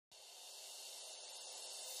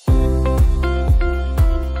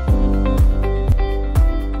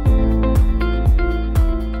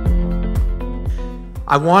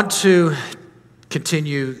I want to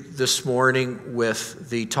continue this morning with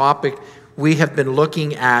the topic we have been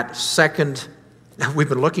looking at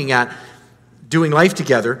doing life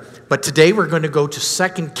together, but today we're going to go to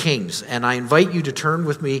 2 Kings, and I invite you to turn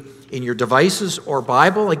with me in your devices or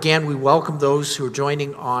Bible. Again, we welcome those who are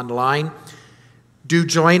joining online. Do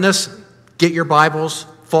join us, get your Bibles,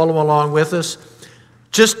 follow along with us.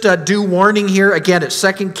 Just due warning here, again, it's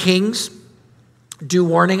 2 Kings. Due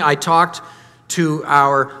warning, I talked to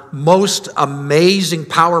our most amazing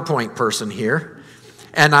PowerPoint person here,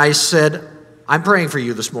 and I said, I'm praying for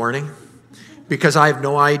you this morning because I have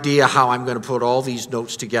no idea how I'm going to put all these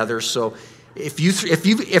notes together. So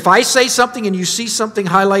if I say something and you see something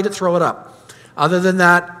highlighted, throw it up. Other than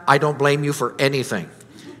that, I don't blame you for anything.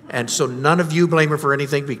 And so none of you blame me for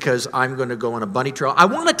anything because I'm going to go on a bunny trail. I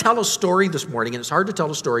want to tell a story this morning, and it's hard to tell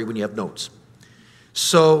a story when you have notes.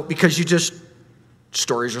 So, because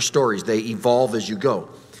stories are stories. They evolve as you go.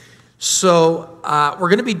 So, we're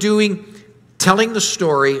going to be telling the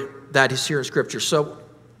story that is here in Scripture. So,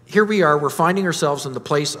 here we are. We're finding ourselves in the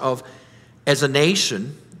place of, as a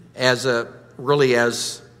nation, as a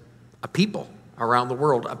people around the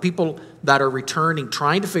world, a people that are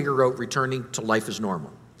trying to figure out returning to life as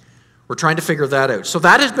normal. We're trying to figure that out. So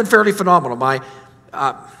that has been fairly phenomenal.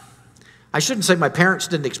 I shouldn't say my parents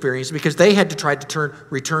didn't experience it because they had to try to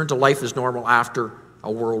return to life as normal after a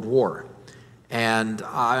world war. And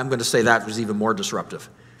I'm going to say that was even more disruptive.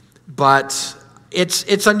 But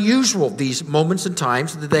it's unusual, these moments and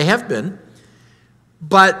times that they have been,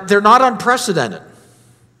 but they're not unprecedented.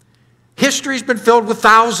 History's been filled with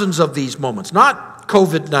thousands of these moments, not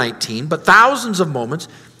COVID-19, but thousands of moments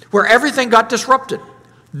where everything got disrupted.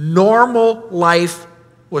 Normal life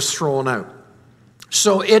was thrown out.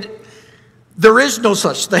 So there is no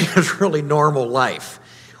such thing as really normal life.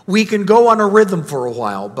 We can go on a rhythm for a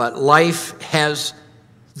while, but life has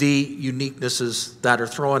the uniquenesses that are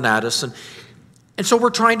thrown at us. And so we're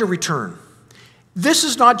trying to return. This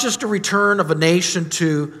is not just a return of a nation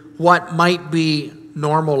to what might be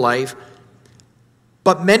normal life,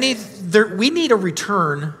 but we need a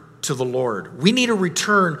return to the Lord. We need a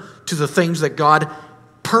return to the things that God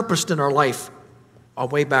purposed in our life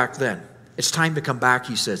way back then. It's time to come back,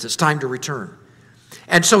 he says. It's time to return.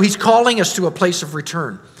 And so he's calling us to a place of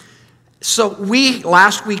return. So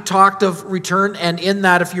last week talked of return, and in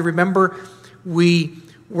that, if you remember, we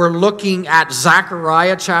were looking at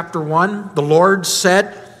Zechariah chapter 1. The Lord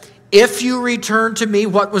said, if you return to me,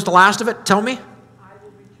 what was the last of it? Tell me. I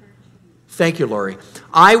will return to you. Thank you, Lori.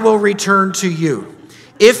 I will return to you.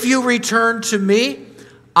 If you return to me,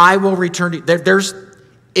 I will return to you.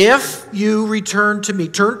 If you return to me,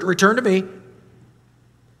 return to me.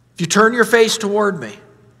 If you turn your face toward me,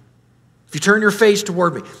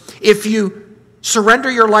 if you surrender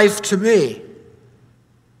your life to me,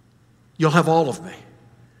 you'll have all of me.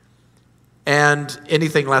 And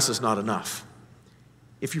anything less is not enough.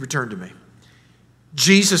 If you return to me.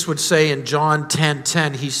 Jesus would say in John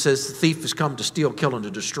 10:10, he says, the thief has come to steal, kill, and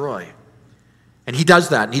to destroy. And he does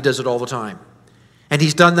that, and he does it all the time. And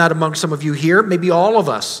he's done that among some of you here, maybe all of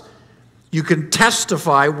us. You can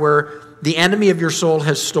testify where the enemy of your soul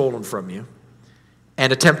has stolen from you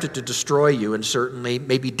and attempted to destroy you, and certainly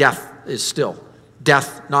maybe death is still.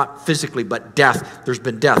 Death, not physically, but death. There's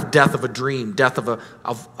been death. Death of a dream, death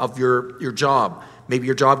of your job. Maybe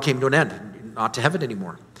your job came to an end, not to have it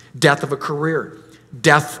anymore. Death of a career.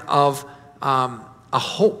 Death of a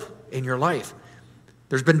hope in your life.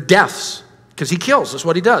 There's been deaths, because he kills. That's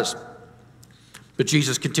what he does. But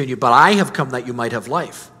Jesus continued, but I have come that you might have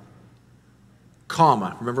life.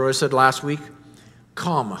 Comma. Remember what I said last week?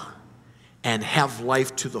 Comma. And have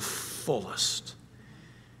life to the fullest.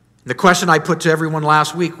 And the question I put to everyone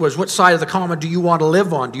last week was, what side of the comma do you want to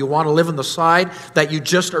live on? Do you want to live on the side that you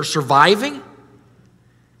just are surviving?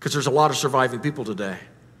 Because there's a lot of surviving people today.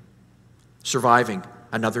 Surviving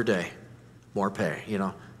another day. More pay.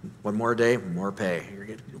 One more day, more pay.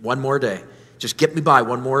 One more day. Just get me by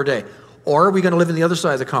one more day. Or are we going to live on the other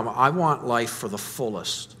side of the comma? I want life for the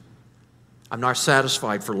fullest. I'm not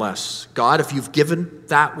satisfied for less. God, if you've given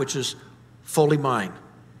that which is fully mine,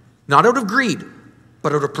 not out of greed,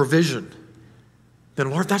 but out of provision,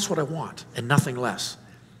 then Lord, that's what I want, and nothing less.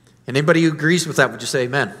 And anybody who agrees with that, would you say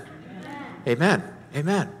amen? Amen. Amen.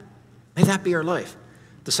 Amen. May that be our life.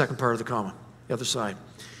 The second part of the comma, the other side.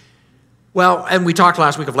 Well, and we talked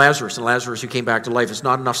last week of Lazarus, and Lazarus who came back to life. It's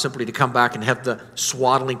not enough simply to come back and have the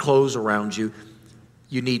swaddling clothes around you.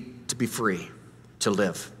 You need to be free to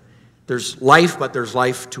live. There's life, but there's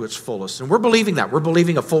life to its fullest. And we're believing that. We're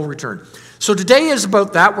believing a full return. So today is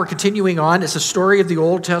about that. We're continuing on. It's a story of the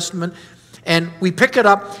Old Testament. And we pick it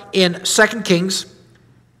up in 2 Kings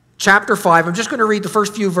chapter 5. I'm just going to read the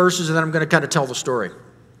first few verses and then I'm going to kind of tell the story.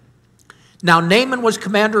 Now Naaman was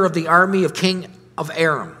commander of the army of king of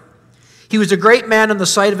Aram. He was a great man in the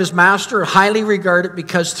sight of his master, highly regarded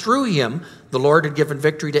because through him the Lord had given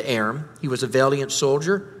victory to Aram. He was a valiant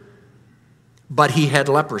soldier, but he had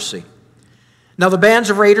leprosy. Now the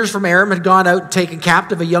bands of raiders from Aram had gone out and taken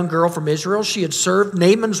captive a young girl from Israel. She had served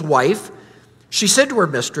Naaman's wife. She said to her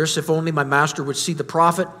mistress, if only my master would see the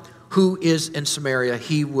prophet who is in Samaria,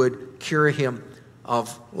 he would cure him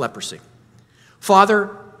of leprosy.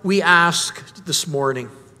 Father, we ask this morning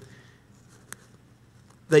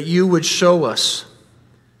that you would show us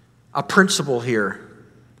a principle here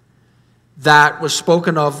that was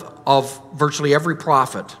spoken of virtually every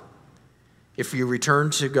prophet. If you return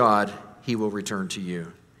to God, he will return to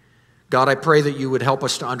you. God, I pray that you would help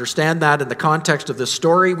us to understand that in the context of this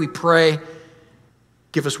story. We pray,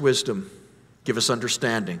 give us wisdom, give us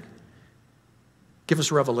understanding, give us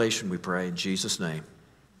revelation, we pray, in Jesus' name.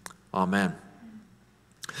 Amen.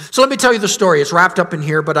 So let me tell you the story. It's wrapped up in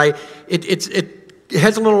here, but it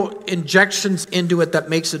has a little injections into it that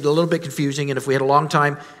makes it a little bit confusing, and if we had a long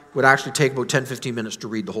time, it would actually take about 10-15 minutes to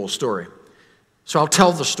read the whole story. So I'll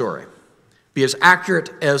tell the story. Be as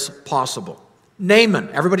accurate as possible. Naaman.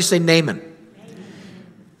 Everybody say Naaman. Naaman.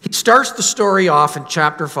 He starts the story off in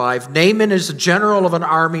chapter 5. Naaman is the general of an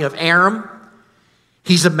army of Aram.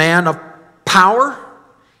 He's a man of power.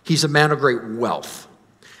 He's a man of great wealth.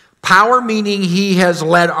 Power meaning he has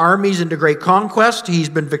led armies into great conquest. He's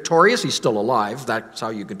been victorious. He's still alive. That's how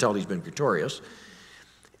you can tell he's been victorious.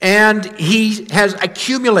 And he has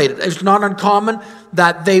accumulated. It's not uncommon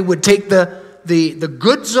that they would take the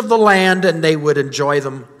goods of the land and they would enjoy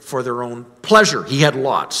them for their own pleasure. He had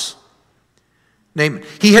lots. Naaman.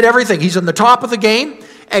 He had everything. He's on the top of the game,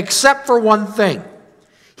 except for one thing.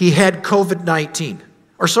 He had COVID-19.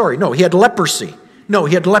 Or sorry, no, he had leprosy. No,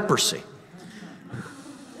 he had leprosy.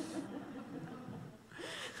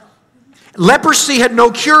 Leprosy had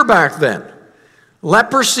no cure back then.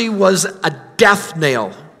 Leprosy was a death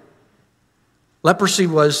nail. Leprosy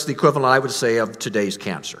was the equivalent, I would say, of today's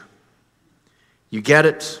cancer. You get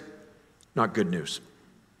it, not good news.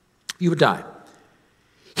 You would die.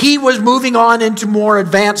 He was moving on into more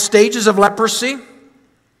advanced stages of leprosy.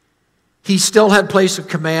 He still had place of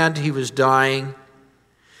command. He was dying.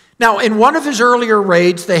 Now, in one of his earlier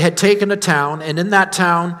raids, they had taken a town, and in that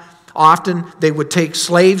town, often they would take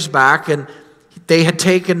slaves back, and they had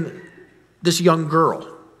taken this young girl.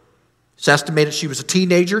 It's estimated she was a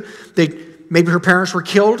teenager. Maybe her parents were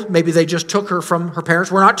killed. Maybe they just took her from her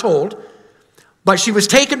parents. We're not told. But she was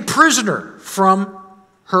taken prisoner from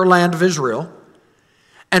her land of Israel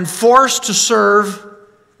and forced to serve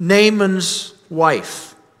Naaman's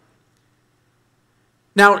wife.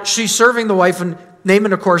 Now, she's serving the wife, and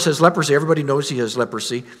Naaman, of course, has leprosy. Everybody knows he has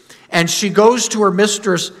leprosy. And she goes to her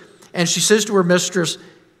mistress, and she says to her mistress,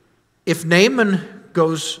 if Naaman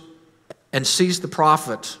goes and sees the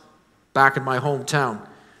prophet back in my hometown,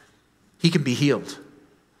 he can be healed.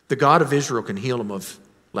 The God of Israel can heal him of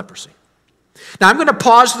leprosy. Now, I'm going to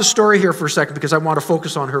pause the story here for a second because I want to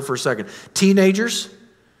focus on her for a second. Teenagers,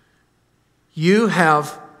 you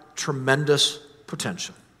have tremendous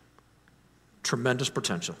potential. Tremendous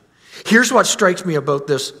potential. Here's what strikes me about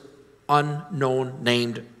this unknown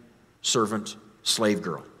named servant slave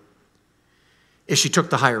girl. Is she took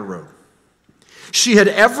the higher road. She had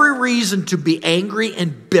every reason to be angry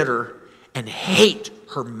and bitter and hate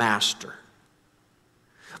her master.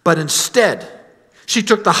 But instead, she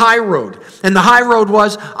took the high road. And the high road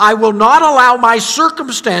was, I will not allow my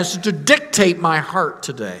circumstances to dictate my heart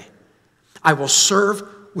today. I will serve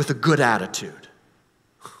with a good attitude.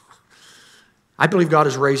 I believe God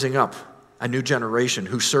is raising up a new generation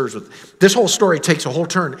who serves with... This whole story takes a whole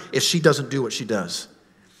turn if she doesn't do what she does.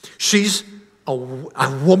 She's a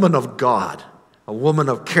woman of God, a woman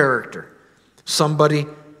of character, somebody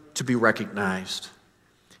to be recognized.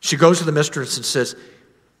 She goes to the mistress and says,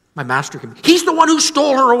 my master can... He's the one who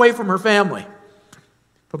stole her away from her family.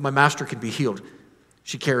 But my master can be healed.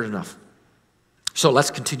 She cared enough. So let's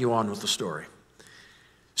continue on with the story.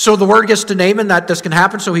 So the word gets to Naaman that this can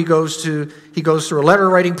happen, so he goes through a letter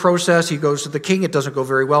writing process. He goes to the king. It doesn't go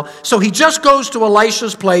very well. So he just goes to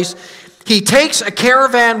Elisha's place. He takes a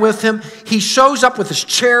caravan with him. He shows up with his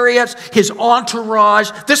chariots, his entourage.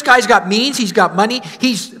 This guy's got means. He's got money.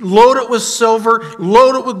 He's loaded with silver,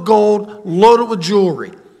 loaded with gold, loaded with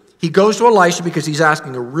jewelry. He goes to Elisha because he's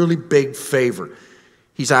asking a really big favor.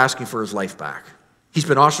 He's asking for his life back. He's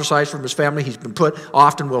been ostracized from his family. He's been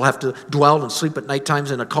often will have to dwell and sleep at night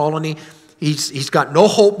times in a colony. He's got no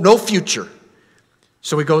hope, no future.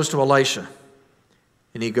 So he goes to Elisha.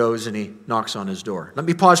 And he goes and he knocks on his door. Let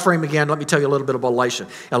me pause for him again. Let me tell you a little bit about Elisha.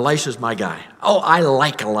 Elisha's my guy. Oh, I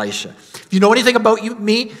like Elisha. If you know anything about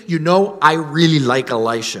me, you know I really like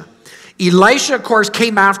Elisha. Elisha, of course,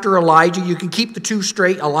 came after Elijah. You can keep the two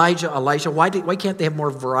straight, Elijah, Elisha. Why can't they have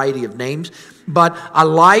more variety of names? But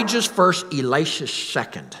Elijah's first, Elisha's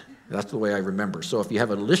second. That's the way I remember. So if you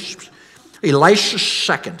have a list, Elisha's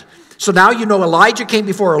second. So now you know Elijah came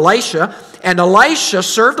before Elisha, and Elisha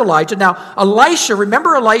served Elijah. Now, Elisha,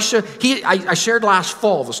 remember Elisha? I shared last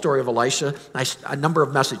fall the story of Elisha, a number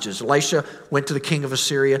of messages. Elisha went to the king of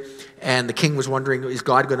Assyria, and the king was wondering, is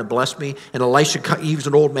God going to bless me? And Elisha, he was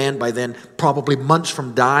an old man by then, probably months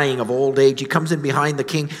from dying of old age. He comes in behind the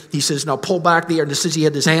king. He says, now pull back the arrow. And it says he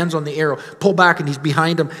had his hands on the arrow. Pull back, and he's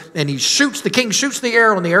behind him, and he shoots. The king shoots the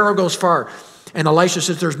arrow, and the arrow goes far. And Elisha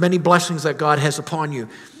says, there's many blessings that God has upon you.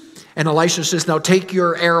 And Elisha says, now take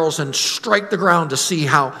your arrows and strike the ground to see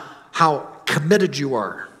how committed you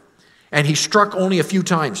are. And he struck only a few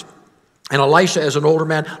times. And Elisha, as an older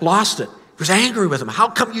man, lost it. He was angry with him. How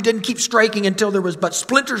come you didn't keep striking until there was but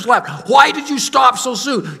splinters left? Why did you stop so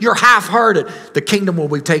soon? You're half-hearted. The kingdom will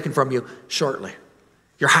be taken from you shortly.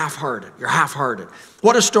 You're half-hearted. You're half-hearted.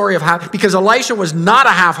 What a story of half. Because Elisha was not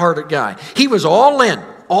a half-hearted guy. He was all in,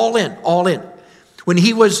 all in, all in. When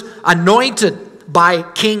he was anointed by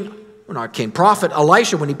prophet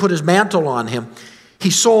Elisha, when he put his mantle on him, he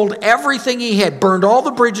sold everything he had, burned all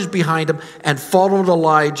the bridges behind him, and followed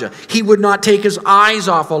Elijah. He would not take his eyes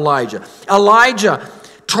off Elijah. Elijah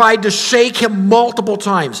tried to shake him multiple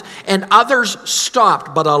times, and others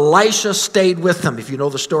stopped, but Elisha stayed with him. If you know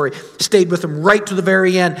the story, stayed with him right to the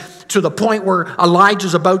very end, to the point where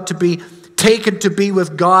Elijah's about to be taken to be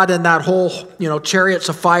with God in that whole, chariots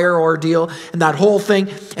of fire ordeal and that whole thing.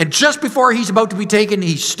 And just before he's about to be taken,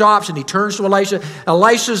 he stops and he turns to Elisha.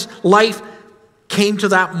 Elisha's life came to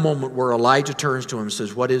that moment where Elijah turns to him and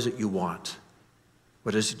says, what is it you want?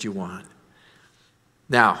 What is it you want?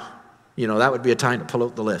 Now, that would be a time to pull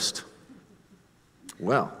out the list.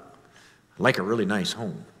 Well, I like a really nice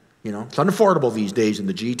home. It's unaffordable these days in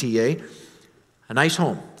the GTA. A nice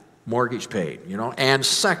home. Mortgage paid, and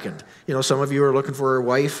second, some of you are looking for a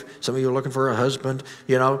wife, some of you are looking for a husband,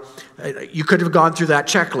 you could have gone through that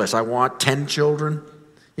checklist. I want 10 children,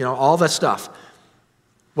 all that stuff.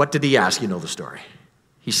 What did he ask? You know the story.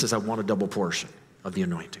 He says, I want a double portion of the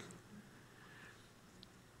anointing.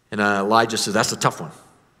 And Elijah says, that's a tough one.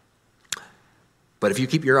 But if you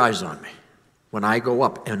keep your eyes on me, when I go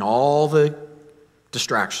up and all the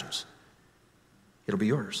distractions, it'll be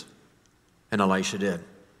yours. And Elisha did.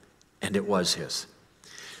 And it was his.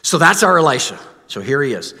 So that's our Elisha. So here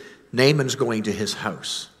he is. Naaman's going to his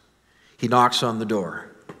house. He knocks on the door.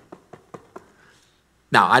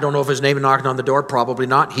 Now, I don't know if it's Naaman knocking on the door. Probably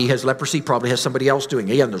not. He has leprosy. Probably has somebody else doing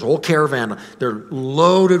it. Yeah, there's a whole caravan. They're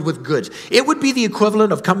loaded with goods. It would be the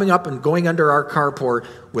equivalent of coming up and going under our carport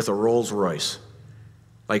with a Rolls Royce.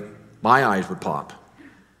 Like, my eyes would pop.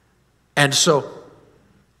 And so,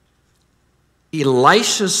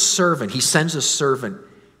 Elisha's servant, he sends a servant.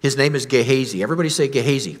 His name is Gehazi. Everybody say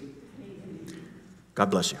Gehazi. God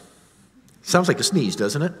bless you. Sounds like a sneeze,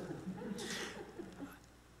 doesn't it?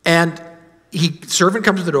 And servant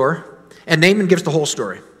comes to the door, and Naaman gives the whole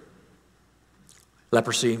story.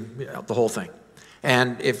 Leprosy, the whole thing.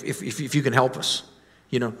 And if you can help us,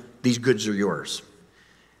 these goods are yours.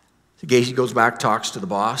 So Gehazi goes back, talks to the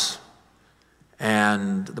boss,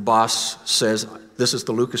 and the boss says, this is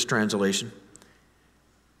the Lucas translation,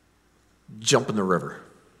 jump in the river.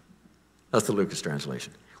 That's the Lucas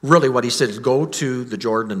translation. Really what he said is go to the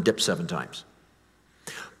Jordan and dip 7 times.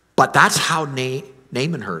 But that's how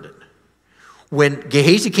Naaman heard it. When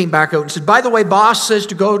Gehazi came back out and said, by the way, boss says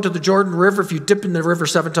to go to the Jordan River. If you dip in the river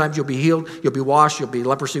 7 times, you'll be healed, you'll be washed,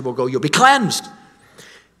 leprosy will go, you'll be cleansed.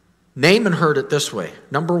 Naaman heard it this way.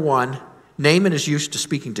 Number one, Naaman is used to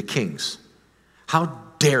speaking to kings. How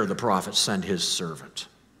dare the prophet send his servant?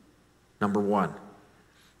 Number one.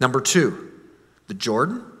 Number two, the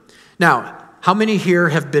Jordan. Now, how many here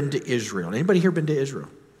have been to Israel? Anybody here been to Israel?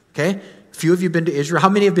 Okay, a few of you have been to Israel. How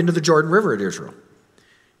many have been to the Jordan River at Israel?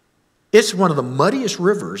 It's one of the muddiest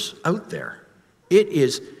rivers out there. It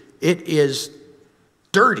is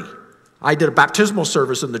dirty. I did a baptismal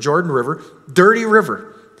service in the Jordan River. Dirty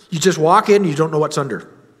river. You just walk in and you don't know what's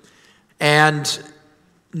under. And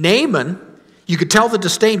Naaman, you could tell the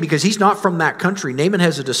disdain because he's not from that country. Naaman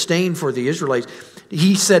has a disdain for the Israelites.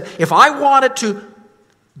 He said, if I wanted to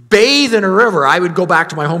bathe in a river, I would go back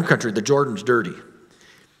to my home country. The Jordan's dirty.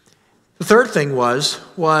 The third thing was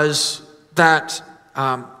that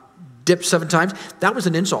dip 7 times. That was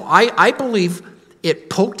an insult. I believe it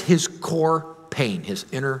poked his core pain, his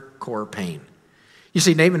inner core pain. You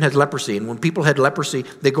see, Naaman had leprosy, and when people had leprosy,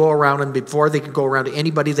 they go around, and before they could go around to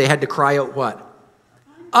anybody, they had to cry out what?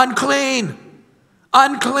 Unclean.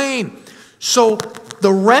 Unclean. So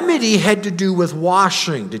the remedy had to do with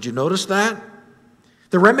washing. Did you notice that?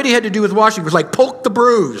 The remedy had to do with washing. It was like, poke the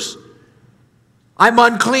bruise. I'm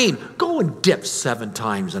unclean. Go and dip 7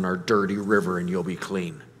 times in our dirty river and you'll be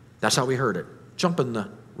clean. That's how we heard it. Jump in the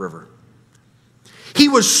river. He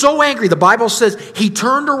was so angry, the Bible says, he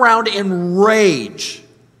turned around in rage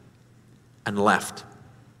and left.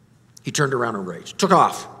 He turned around in rage, took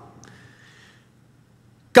off.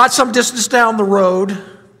 Got some distance down the road.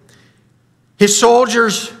 His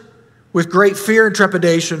soldiers, with great fear and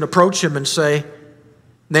trepidation, approach him and say,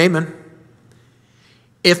 Naaman,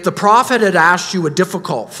 if the prophet had asked you a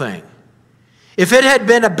difficult thing, if it had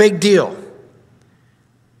been a big deal,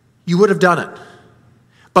 you would have done it.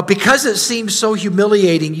 But because it seems so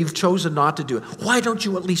humiliating, you've chosen not to do it. Why don't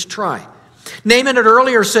you at least try? Naaman had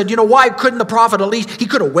earlier said, why couldn't the prophet at least, he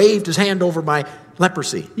could have waved his hand over my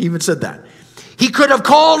leprosy. He even said that. He could have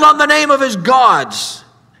called on the name of his gods.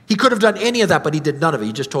 He could have done any of that, but he did none of it.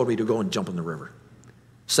 He just told me to go and jump in the river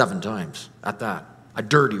 7 times at that, a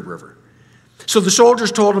dirty river. So the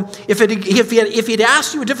soldiers told him, if he'd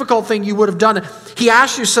asked you a difficult thing, you would have done it. He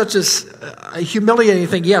asked you such a humiliating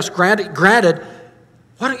thing. Yes, granted.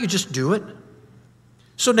 Why don't you just do it?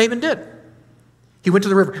 So Naaman did. He went to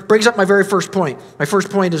the river. Brings up my very first point. My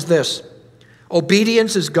first point is this.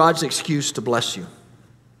 Obedience is God's excuse to bless you.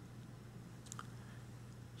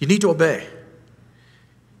 You need to obey.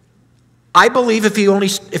 I believe if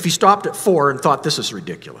he stopped at 4 and thought this is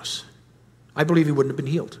ridiculous, I believe he wouldn't have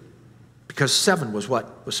been healed. Because 7 was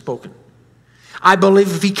what was spoken. I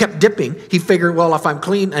believe if he kept dipping, he figured, well, if I'm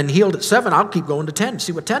clean and healed at 7, I'll keep going to 10,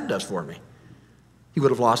 see what 10 does for me. He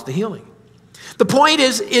would have lost the healing. The point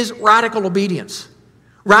is radical obedience.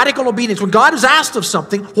 Radical obedience. When God is asked of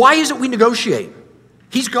something, why is it we negotiate?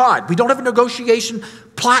 He's God. We don't have a negotiation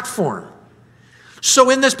platform. So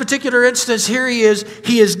in this particular instance, here he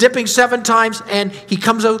is dipping 7 times, and he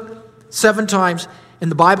comes out 7 times, and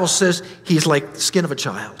the Bible says he's like the skin of a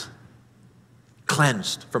child.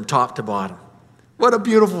 Cleansed from top to bottom. What a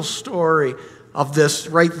beautiful story of this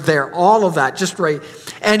right there. All of that, just right.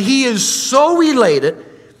 And he is so elated.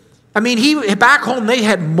 I mean, back home they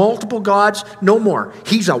had multiple gods. No more.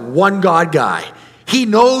 He's a one God guy. He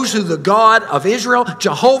knows who the God of Israel,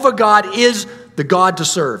 Jehovah God, is the God to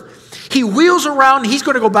serve. He wheels around. He's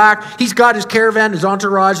going to go back. He's got his caravan, his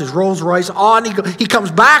entourage, his Rolls Royce on. He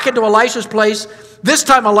comes back into Elisha's place. This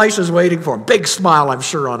time Elisha's waiting for him. Big smile, I'm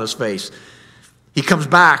sure, on his face. He comes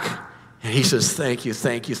back. And he says, thank you,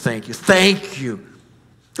 thank you, thank you, thank you.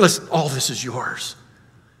 Listen, all this is yours.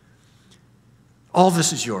 All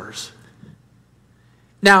this is yours.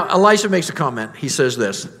 Now, Elisha makes a comment. He says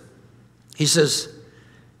this. He says,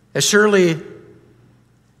 as surely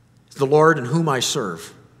as the Lord in whom I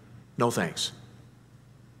serve, no thanks.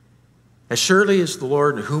 As surely as the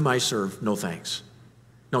Lord in whom I serve, no thanks.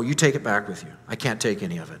 No, you take it back with you. I can't take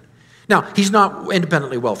any of it. Now, he's not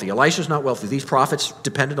independently wealthy. Elisha's not wealthy. These prophets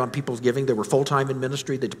depended on people's giving. They were full-time in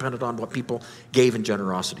ministry. They depended on what people gave in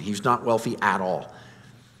generosity. He's not wealthy at all.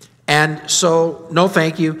 And so, no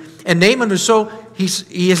thank you. And Naaman is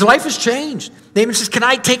his life has changed. Naaman says, can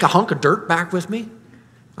I take a hunk of dirt back with me?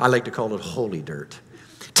 I like to call it holy dirt.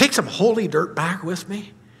 Take some holy dirt back with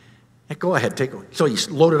me? And go ahead, take it. So he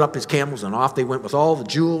loaded up his camels and off they went with all the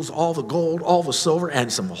jewels, all the gold, all the silver,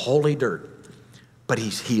 and some holy dirt. But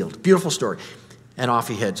he's healed. Beautiful story. And off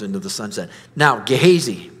he heads into the sunset. Now,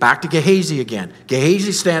 Gehazi, back to Gehazi again.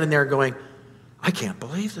 Gehazi's standing there going, I can't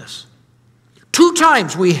believe this. 2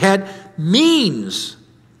 times we had means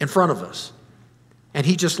in front of us, and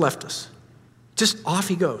he just left us. Just off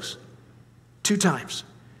he goes. 2 times.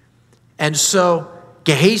 And so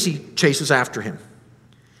Gehazi chases after him.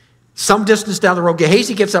 Some distance down the road,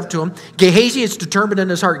 Gehazi gets up to him. Gehazi is determined in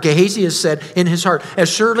his heart. Gehazi has said in his heart, as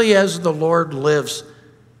surely as the Lord lives,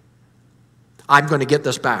 I'm going to get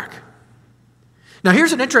this back. Now,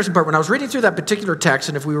 here's an interesting part. When I was reading through that particular text,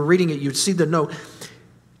 and if we were reading it, you'd see the note.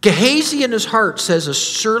 Gehazi in his heart says, as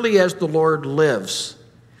surely as the Lord lives,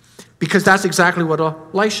 because that's exactly what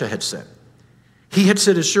Elisha had said. He had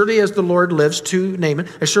said, as surely as the Lord lives to Naaman,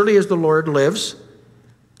 as surely as the Lord lives,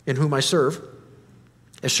 in whom I serve,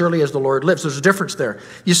 as surely as the Lord lives. There's a difference there.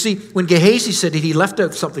 You see, when Gehazi said it, he left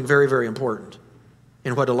out something very, very important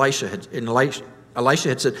in what Elisha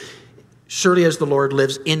had said. Surely as the Lord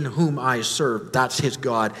lives, in whom I serve. That's his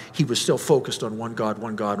God. He was still focused on one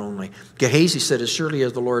God only. Gehazi said, as surely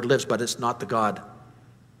as the Lord lives, but it's not the God.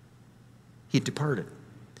 He departed.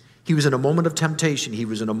 He was in a moment of temptation. He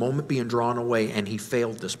was in a moment being drawn away, and he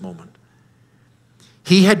failed this moment.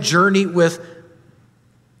 He had journeyed with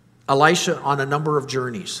Elisha on a number of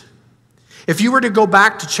journeys. If you were to go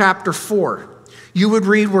back to chapter 4, you would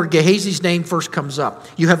read where Gehazi's name first comes up.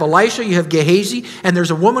 You have Elisha, you have Gehazi, and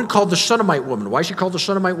there's a woman called the Shunammite woman. Why is she called the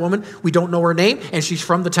Shunammite woman? We don't know her name, and she's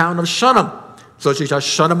from the town of Shunem. So she's a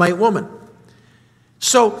Shunammite woman.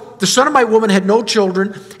 So the Shunammite woman had no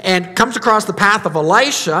children and comes across the path of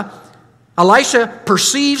Elisha. Elisha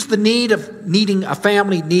perceives the need of needing a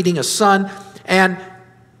family, needing a son, and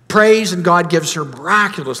prays, and God gives her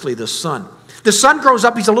miraculously this son. The son grows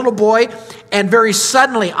up, he's a little boy, and very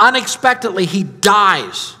suddenly, unexpectedly, he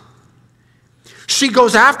dies. She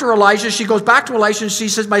goes after Elijah, she goes back to Elisha, and she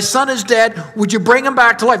says, my son is dead, would you bring him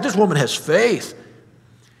back to life? This woman has faith.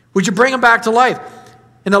 Would you bring him back to life?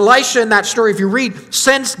 And Elisha, in that story, if you read,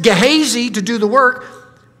 sends Gehazi to do the work,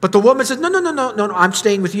 but the woman says, no, I'm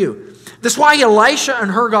staying with you. That's why Elisha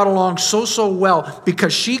and her got along so well,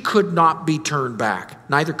 because she could not be turned back.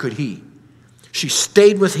 Neither could he. She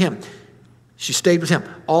stayed with him. She stayed with him,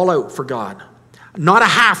 all out for God. Not a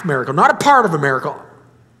half miracle, not a part of a miracle,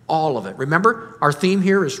 all of it. Remember, our theme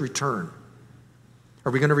here is return.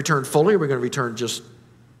 Are we going to return fully, or are we going to return just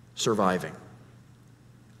surviving?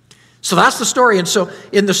 So that's the story. And so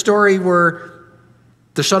in the story where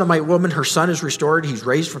the Shunammite woman, her son is restored, he's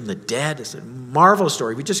raised from the dead. It's a marvelous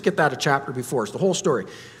story. We just get that a chapter before. It's the whole story.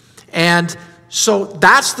 And so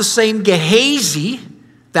that's the same Gehazi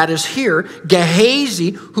that is here,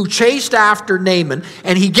 Gehazi, who chased after Naaman,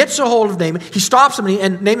 and he gets a hold of Naaman. He stops him,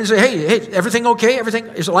 and Naaman says, hey, everything okay?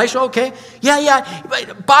 Is Elisha okay?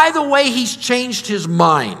 Yeah. By the way, he's changed his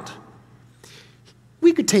mind.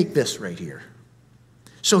 We could take this right here.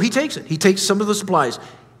 So he takes it. He takes some of the supplies.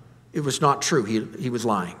 It was not true. He was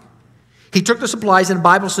lying. He took the supplies, and the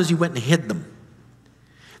Bible says he went and hid them.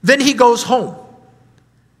 Then he goes home.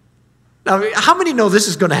 Now, how many know this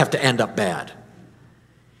is going to have to end up bad?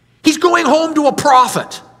 He's going home to a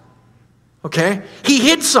prophet. Okay? He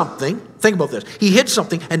hid something. Think about this. He hid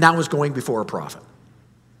something, and now is going before a prophet.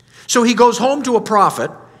 So he goes home to a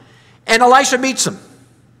prophet, and Elisha meets him.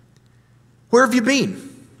 Where have you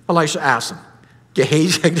been? Elisha asks him.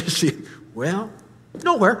 Gehazi, well,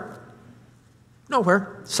 nowhere.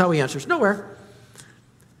 That's how he answers, nowhere.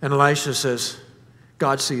 And Elisha says,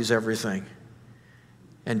 God sees everything,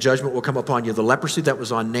 and judgment will come upon you. The leprosy that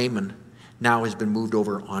was on Naaman now has been moved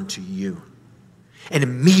over onto you. And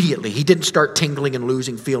immediately, he didn't start tingling and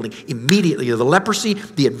losing feeling. Immediately, the leprosy,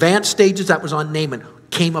 the advanced stages that was on Naaman,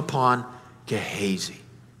 came upon Gehazi.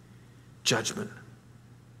 Judgment.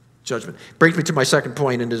 Brings me to my second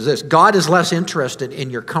point, and is this. God is less interested in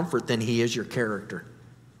your comfort than he is your character.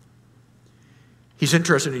 He's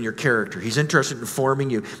interested in your character. He's interested in forming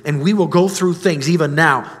you. And we will go through things, even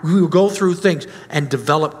now. We will go through things and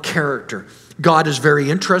develop character. God is very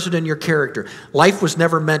interested in your character. Life was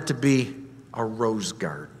never meant to be a rose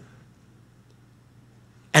garden.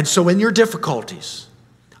 And so in your difficulties,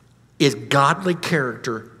 is godly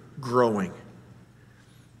character growing?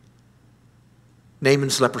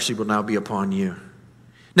 Naaman's leprosy will now be upon you.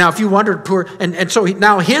 Now, if you wondered,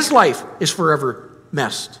 now his life is forever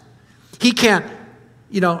messed. He can't,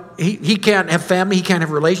 he can't have family, he can't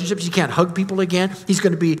have relationships, he can't hug people again. He's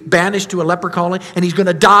going to be banished to a leper colony, and he's going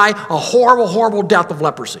to die a horrible, horrible death of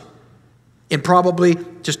leprosy in probably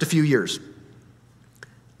just a few years.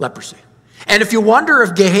 Leprosy. And if you wonder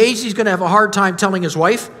if Gehazi's going to have a hard time telling his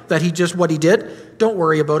wife that what he did, don't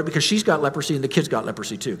worry about it, because she's got leprosy and the kids got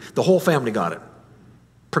leprosy too. The whole family got it.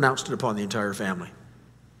 Pronounced it upon the entire family.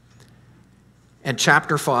 And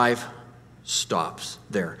chapter 5 stops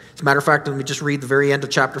there. As a matter of fact, let me just read the very end of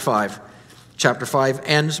chapter 5. Chapter 5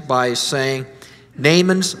 ends by saying,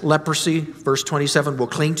 Naaman's leprosy, verse 27, will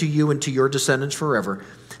cling to you and to your descendants forever.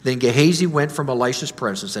 Then Gehazi went from Elisha's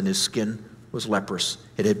presence, and his skin was leprous.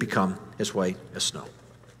 It had become as white as snow.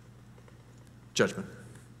 Judgment.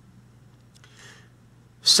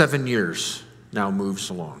 7 years now moves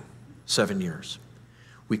along. 7 years.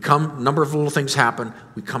 A number of little things happen.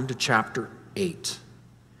 We come to chapter 8.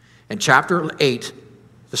 And chapter 8,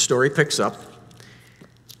 the story picks up.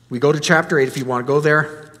 We go to chapter 8, if you want to go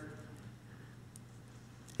there.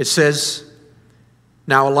 It says,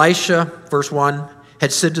 now Elisha, verse 1,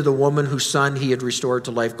 had said to the woman whose son he had restored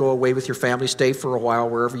to life, go away with your family, stay for a while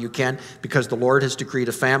wherever you can, because the Lord has decreed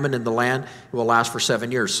a famine in the land. It will last for 7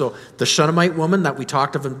 years. So the Shunammite woman that we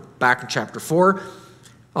talked of back in chapter 4,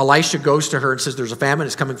 Elisha goes to her and says, there's a famine,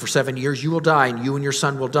 it's coming for 7 years. You will die, and you and your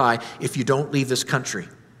son will die if you don't leave this country.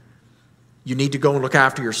 You need to go and look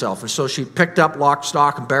after yourself. And so she picked up lock,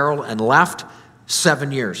 stock, and barrel and left.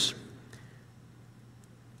 7 years.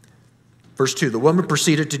 Verse 2, the woman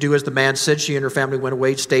proceeded to do as the man said. She and her family went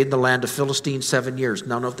away, stayed in the land of Philistines 7 years.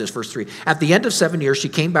 Now note this, verse 3. At the end of 7 years, she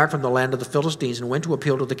came back from the land of the Philistines and went to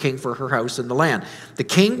appeal to the king for her house in the land. The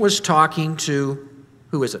king was talking to,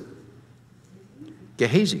 who is it?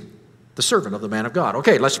 Gehazi, the servant of the man of God.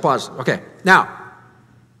 Okay, let's pause. Okay, now,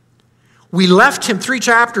 we left him 3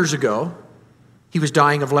 chapters ago. He was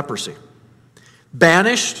dying of leprosy,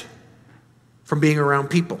 banished from being around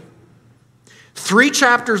people. 3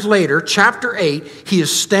 chapters later, chapter 8, he is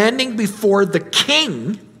standing before the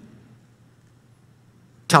king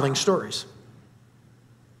telling stories.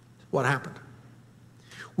 What happened?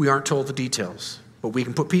 We aren't told the details, but we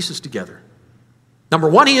can put pieces together. Number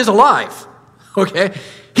 1, he is alive. Okay?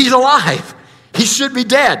 He's alive. He should be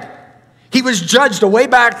dead. He was judged way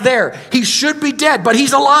back there. He should be dead, but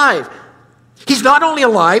he's alive. He's not only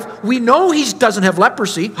alive, we know he doesn't have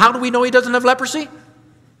leprosy. How do we know he doesn't have leprosy?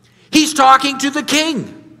 He's talking to the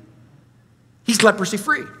king. He's leprosy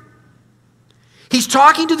free. He's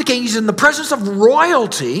talking to the king. He's in the presence of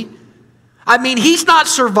royalty. I mean, he's not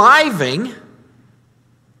surviving.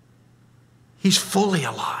 He's fully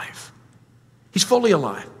alive. He's fully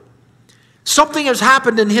alive. Something has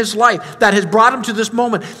happened in his life that has brought him to this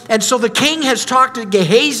moment. And so the king has talked to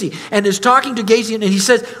Gehazi and is talking to Gehazi, and he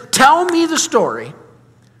says, tell me the story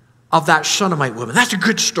of that Shunammite woman. That's a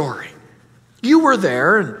good story. You were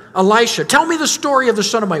there, and Elisha, tell me the story of the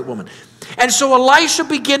Shunammite woman. And so Elisha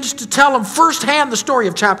begins to tell him firsthand the story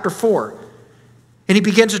of chapter 4. And he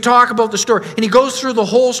begins to talk about the story, and he goes through the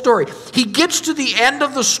whole story. He gets to the end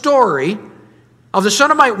of the story of the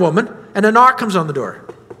Shunammite woman, and a knock comes on the door.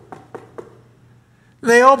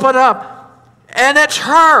 They open up, and it's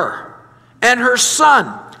her and her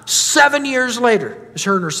son. 7 years later, it's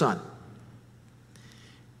her and her son.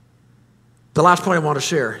 The last point I want to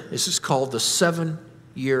share is called the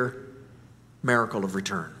 7-year miracle of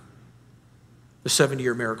return. The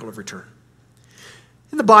 7-year miracle of return.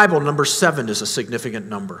 In the Bible, number 7 is a significant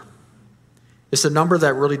number. It's a number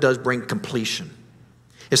that really does bring completion.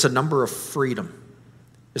 It's a number of freedom.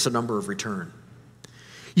 It's a number of return.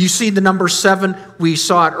 You see the number 7, we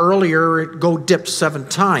saw it earlier, go dip 7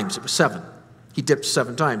 times. It was 7. He dipped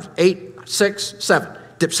 7 times. 8, 6, 7.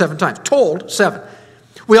 Dipped 7 times. Told 7.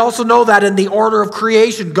 We also know that in the order of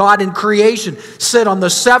creation, God in creation said on the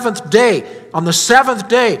 7th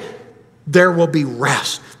day, there will be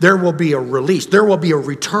rest. There will be a release. There will be a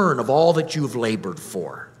return of all that you've labored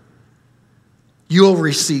for. You'll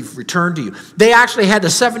receive return to you. They actually had a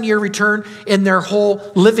 7-year return in their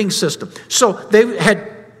whole living system. So they had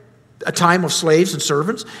a time of slaves and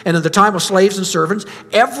servants, and in the time of slaves and servants,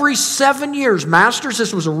 every 7 years, masters,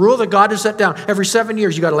 this was a rule that God has set down. Every 7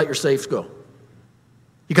 years, you got to let your slaves go.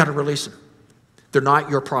 You got to release them. They're not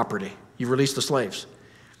your property. You release the slaves.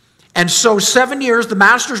 And so 7 years, the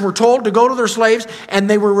masters were told to go to their slaves, and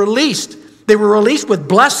they were released. They were released with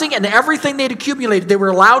blessing and everything they'd accumulated. They were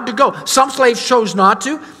allowed to go. Some slaves chose not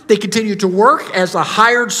to. They continued to work as a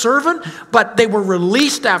hired servant, but they were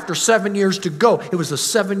released after 7 years to go. It was a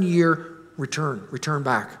 7-year return. Return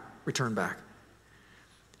back. Return back.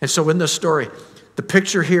 And so in this story, the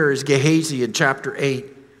picture here is Gehazi in chapter 8.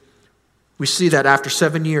 We see that after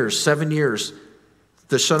 7 years,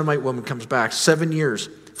 the Shunammite woman comes back. 7 years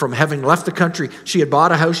from having left the country. She had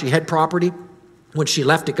bought a house. She had property. When she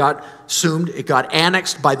left, it got assumed. It got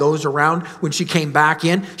annexed by those around. When she came back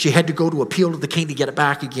in, she had to go to appeal to the king to get it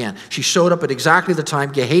back again. She showed up at exactly the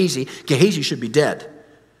time Gehazi should be dead.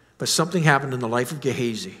 But something happened in the life of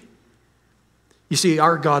Gehazi. You see,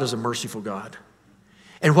 our God is a merciful God.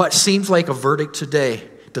 And what seems like a verdict today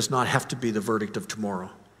does not have to be the verdict of tomorrow.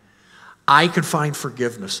 I can find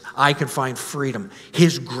forgiveness. I can find freedom.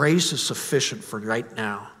 His grace is sufficient for right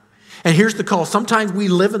now. And here's the call. Sometimes we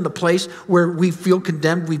live in the place where we feel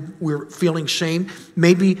condemned. We're feeling shame.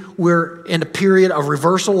 Maybe we're in a period of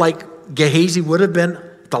reversal like Gehazi would have been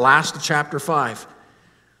at the last of chapter 5.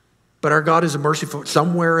 But our God is a merciful.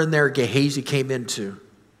 Somewhere in there, Gehazi came into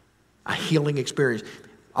a healing experience.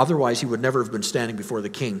 Otherwise, he would never have been standing before the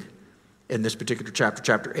king in this particular chapter,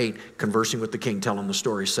 chapter 8, conversing with the king, telling the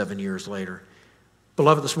story 7 years later.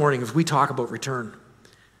 Beloved, this morning, as we talk about return,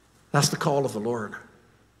 that's the call of the Lord.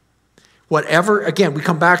 Whatever, again, we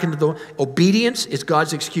come back into the obedience is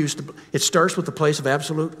God's excuse. It starts with the place of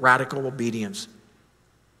absolute radical obedience.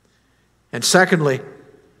 And secondly,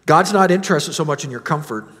 God's not interested so much in your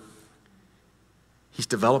comfort. He's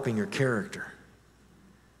developing your character.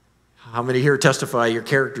 How many here testify your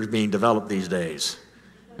character is being developed these days?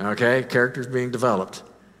 Okay, character is being developed.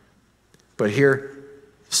 But here,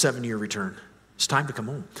 7-year return. It's time to come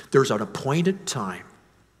home. There's an appointed time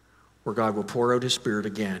where God will pour out his Spirit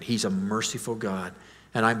again. He's a merciful God.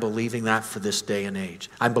 And I'm believing that for this day and age.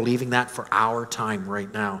 I'm believing that for our time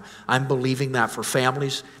right now. I'm believing that for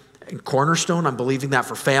families in Cornerstone. I'm believing that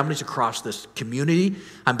for families across this community.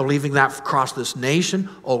 I'm believing that across this nation.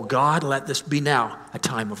 Oh God, let this be now a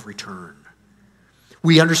time of return.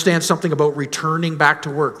 We understand something about returning back to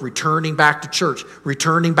work, returning back to church,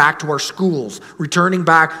 returning back to our schools, returning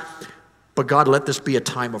back. But God, let this be a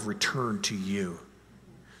time of return to you.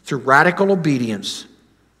 Through radical obedience,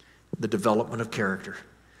 the development of character,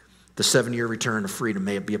 the 7-year return of freedom,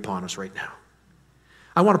 may it be upon us right now.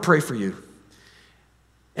 I want to pray for you.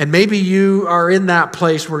 And maybe you are in that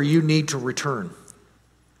place where you need to return.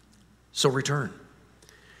 So return.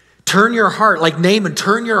 Turn your heart, like Naaman,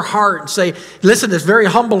 turn your heart and say, listen, it's very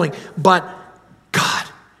humbling, but God,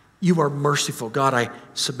 you are merciful. God, I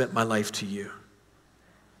submit my life to you.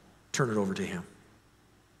 Turn it over to him.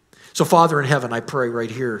 So Father in heaven, I pray right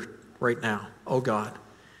here, right now, oh God,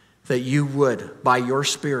 that you would, by your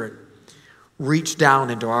Spirit, reach down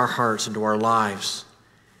into our hearts, into our lives.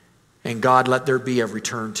 And God, let there be a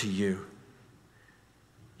return to you.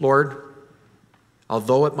 Lord,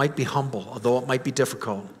 although it might be humble, although it might be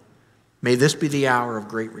difficult, may this be the hour of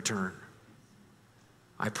great return.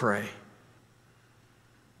 I pray.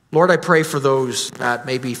 Lord, I pray for those that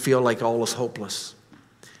maybe feel like all is hopeless.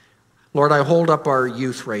 Lord, I hold up our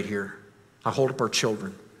youth right here. I hold up our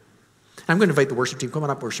children. I'm going to invite the worship team. Come on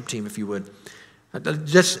up, worship team, if you would.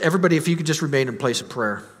 Just everybody, if you could just remain in place of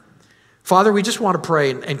prayer. Father, we just want to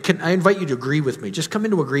pray, and I invite you to agree with me. Just come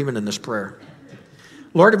into agreement in this prayer.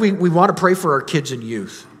 Lord, we want to pray for our kids and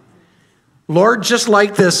youth. Lord, just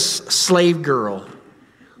like this slave girl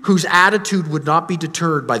whose attitude would not be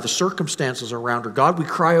deterred by the circumstances around her, God, we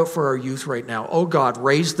cry out for our youth right now. Oh God,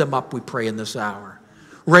 raise them up, we pray, in this hour.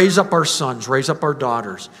 Raise up our sons, raise up our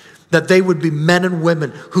daughters, that they would be men and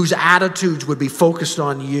women whose attitudes would be focused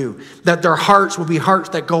on you, that their hearts will be hearts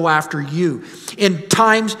that go after you. In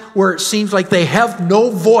times where it seems like they have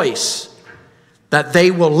no voice, that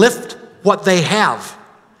they will lift what they have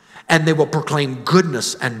and they will proclaim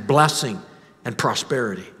goodness and blessing and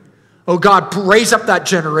prosperity. Oh God, raise up that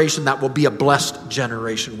generation that will be a blessed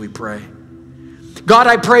generation, we pray. God,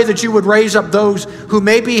 I pray that you would raise up those who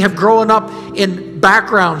maybe have grown up in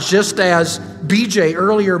backgrounds, just as BJ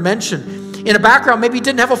earlier mentioned, in a background maybe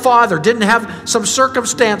didn't have a father, didn't have some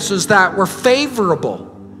circumstances that were favorable.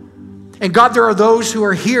 And God, there are those who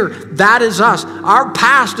are here. That is us. Our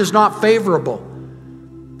past is not favorable.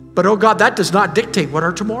 But oh God, that does not dictate what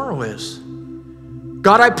our tomorrow is.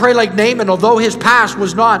 God, I pray like Naaman, although his past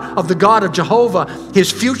was not of the God of Jehovah,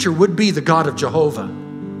 his future would be the God of Jehovah.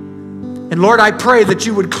 And Lord, I pray that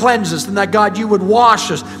you would cleanse us and that, God, you would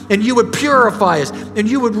wash us and you would purify us and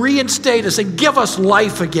you would reinstate us and give us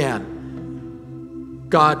life again.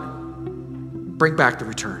 God, bring back the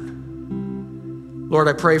return. Lord,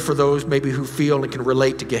 I pray for those maybe who feel and can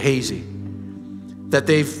relate to Gehazi, that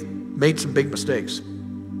they've made some big mistakes.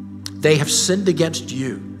 They have sinned against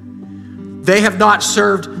you. They have not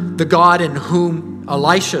served the God in whom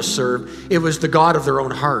Elisha served. It was the God of their own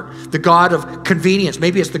heart, the God of convenience.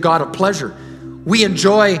 Maybe it's the God of pleasure. We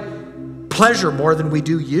enjoy pleasure more than we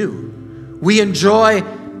do you. We enjoy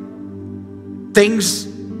things,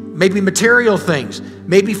 maybe material things,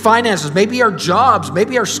 maybe finances, maybe our jobs,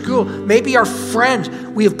 maybe our school, maybe our friends.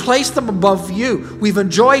 We have placed them above you. We've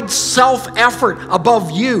enjoyed self-effort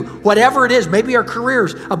above you, whatever it is, maybe our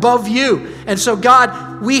careers above you. And so,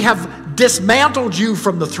 God, we have dismantled you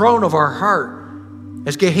from the throne of our heart,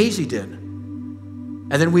 as Gehazi did.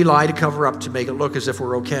 And then we lie to cover up, to make it look as if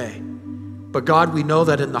we're okay. But God, we know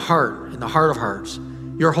that in the heart of hearts,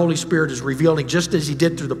 your Holy Spirit is revealing, just as he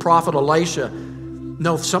did through the prophet Elisha,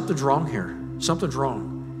 no, something's wrong here. Something's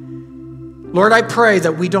wrong. Lord, I pray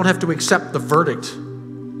that we don't have to accept the verdict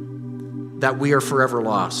that we are forever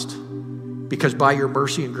lost, because by your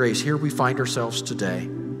mercy and grace, here we find ourselves today,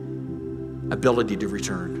 ability to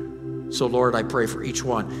return. So Lord, I pray for each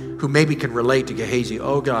one who maybe can relate to Gehazi.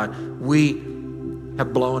 Oh God, we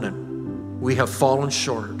have blown it. We have fallen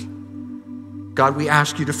short. God, we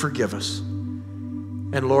ask you to forgive us.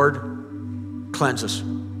 And Lord, cleanse us,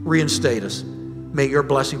 reinstate us. May your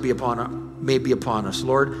blessing be upon us.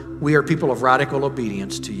 Lord, we are people of radical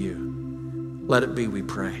obedience to you. Let it be, we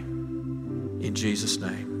pray. In Jesus'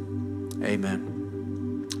 name,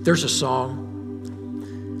 amen. There's a song.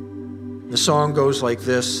 The song goes like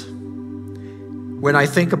this. When I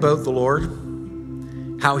think about the Lord,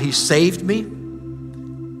 how he saved me,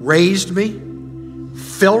 raised me,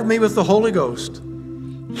 filled me with the Holy Ghost,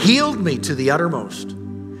 healed me to the uttermost.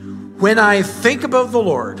 When I think about the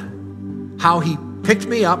Lord, how he picked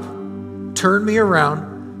me up, turned me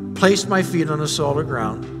around, placed my feet on a solid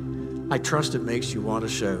ground, I trust it makes you want to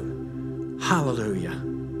shout, hallelujah.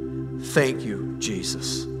 Thank you,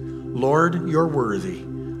 Jesus. Lord, you're worthy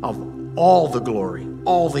of all the glory,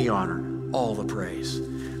 all the honor, all the praise.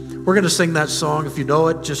 We're going to sing that song. If you know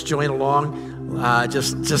it, just join along.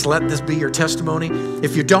 Just let this be your testimony.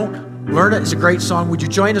 If you don't, learn it. It's a great song. Would you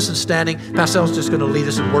join us in standing? Pastel's just going to lead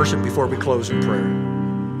us in worship before we close in prayer.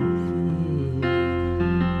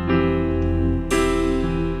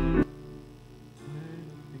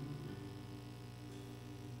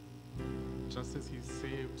 Just as he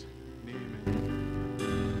saved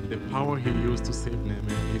Naaman, the power he used to save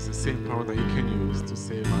Naaman is the same power that he can use to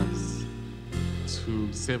save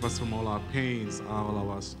us from all our pains, all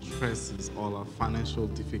our stresses, all our financial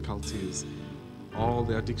difficulties, all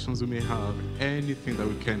the addictions we may have, anything that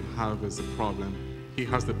we can have as a problem. He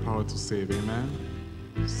has the power to save, amen?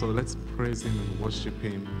 So let's praise him and worship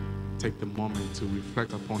him. Take the moment to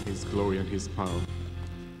reflect upon his glory and his power.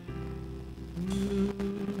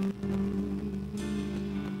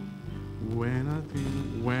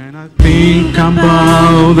 When I think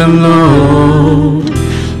about the Lord,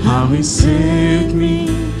 how he saved me,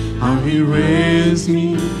 how he raised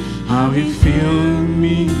me, how he filled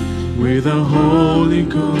me with the Holy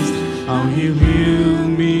Ghost, how he healed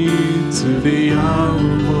me to the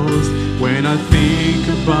utmost. When I think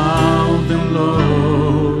about the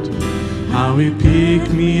Lord, how he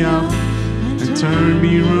picked me up and turned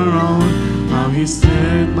me around, how he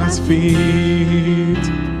set my feet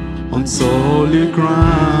on solid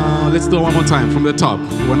ground. Let's do it one more time from the top.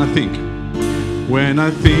 When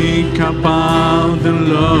I think about the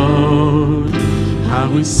Lord, how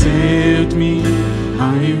he saved me,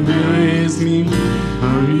 how he raised me,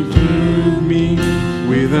 how he filled me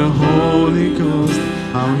with the Holy Ghost,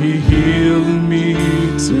 how he healed me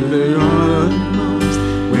to the utmost.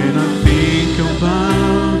 When I think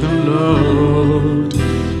about the Lord,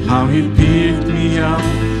 how he picked me up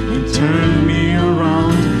and turned me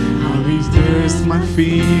around, how he placed my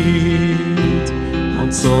feet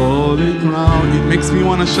on solid ground. It makes me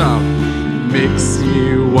wanna shout. It makes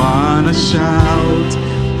me wanna shout.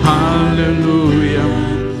 Hallelujah.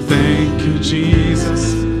 Thank you,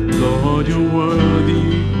 Jesus. Lord, you're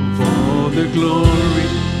worthy of all the glory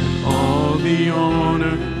and all the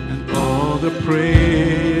honor and all the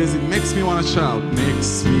praise. It makes me wanna shout.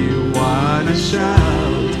 Makes me wanna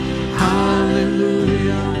shout.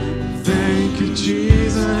 Hallelujah. Thank you,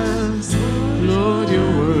 Jesus. Lord,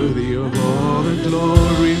 you're worthy of all the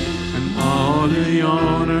glory and all the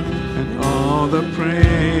honor and all the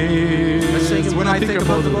praise. Let's sing it when I think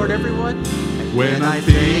about the Lord, everyone. When I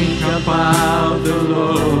think about the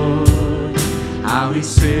Lord, how he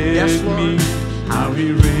saved me, how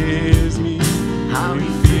he raised me, how he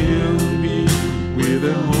filled me with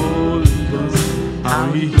the Holy Ghost,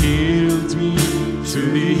 how he healed me to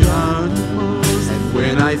the utmost. And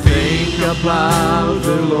when I think about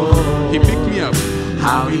the Lord, he picked me up,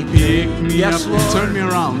 how he picked me up, turned me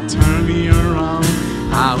around,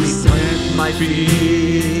 how he set my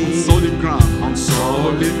feet on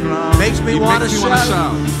solid ground, Makes me want to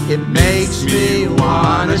shout. It makes me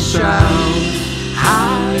want to shout.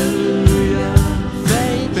 Hallelujah.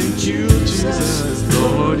 Thank you, Jesus.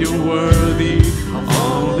 Lord, you're worthy of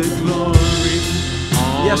all the glory,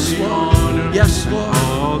 all the honor, yes, Lord.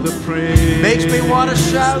 all the praise. Makes me want to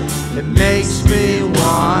shout. It makes me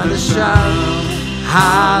want to shout.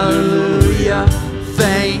 Hallelujah.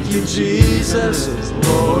 Thank you, Jesus.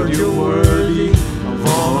 Lord, you're worthy of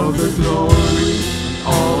all the glory,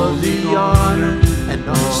 all of the honor, and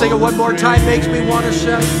all. Sing it one more time. Makes me want to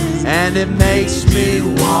shout. And it makes me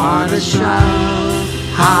want to shout.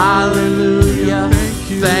 Hallelujah.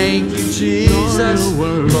 Thank you, Jesus.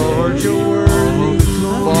 Lord, you're worthy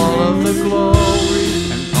of all of the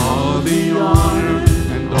glory and all the honor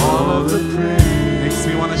and all of the praise. Makes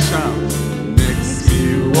me want to shout. Makes me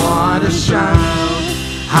want to shout.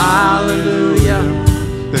 Hallelujah.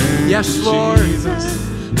 Yes, Lord.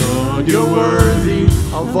 Lord, you're worthy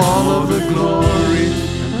of all of the glory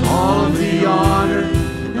and all of the honor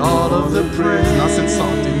and all of the praise. Nice and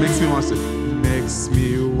soft. It makes me want to say, makes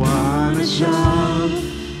me want to shout.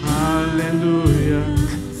 Hallelujah.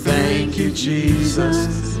 Thank you,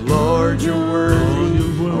 Jesus. Lord, you're worthy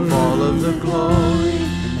of all of the glory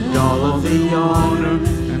and all of the honor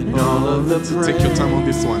and all of the praise. Take your time on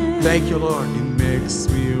this one. Thank you, Lord. It makes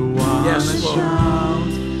me want to shout.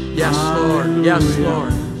 Yes, Lord. Yes,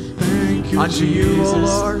 Lord. Thank you, unto Jesus. you, O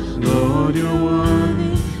Lord. Lord, you're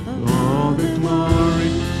worthy of all the glory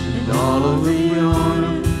and all of the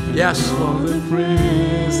honor. Yes, all the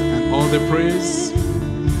praise and all the praise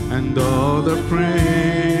and all the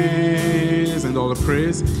praise and all the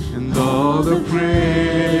praise and all the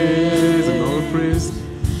praise.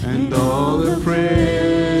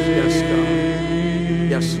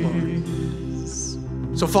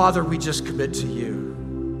 Father, we just commit to you.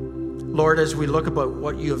 Lord, as we look about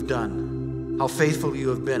what you have done, how faithful you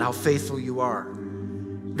have been, how faithful you are.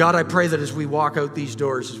 God, I pray that as we walk out these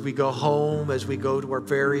doors, as we go home, as we go to our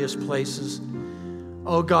various places,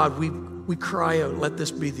 oh God, we cry out, let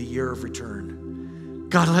this be the year of return.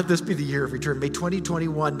 God, let this be the year of return. May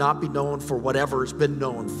 2021 not be known for whatever it's been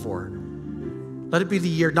known for. Let it be the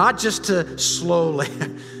year, not just to slowly,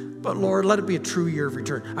 but Lord, let it be a true year of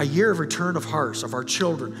return. A year of return of hearts, of our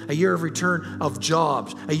children. A year of return of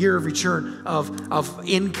jobs. A year of return of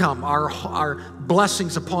income, our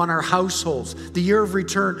blessings upon our households. The year of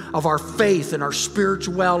return of our faith and our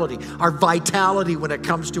spirituality, our vitality when it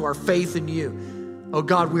comes to our faith in you. Oh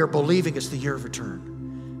God, we are believing it's the year of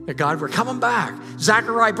return. And God, we're coming back.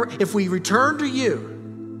 Zechariah, if we return to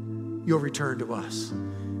you, you'll return to us.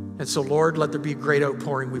 And so, Lord, let there be a great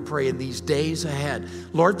outpouring, we pray, in these days ahead.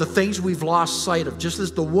 Lord, the things we've lost sight of, just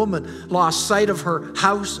as the woman lost sight of her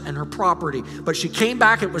house and her property, but she came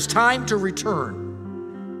back, it was time to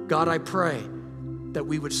return. God, I pray that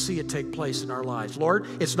we would see it take place in our lives. Lord,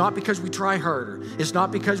 it's not because we try harder. It's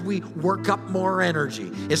not because we work up more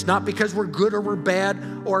energy. It's not because we're good or we're bad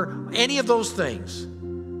or any of those things.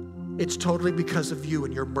 It's totally because of you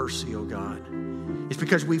and your mercy, oh God. It's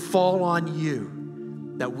because we fall on you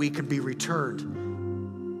that we can be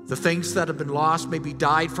returned. The things that have been lost may be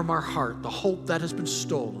died from our heart. The hope that has been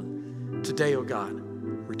stolen. Today, oh God,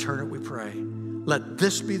 return it, we pray. Let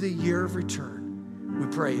this be the year of return. We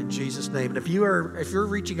pray in Jesus' name. And if you're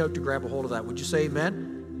reaching out to grab a hold of that, would you say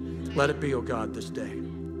amen? Let it be, oh God, this day.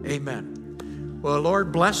 Amen. Well,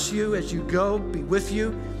 Lord, bless you as you go. Be with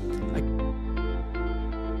you.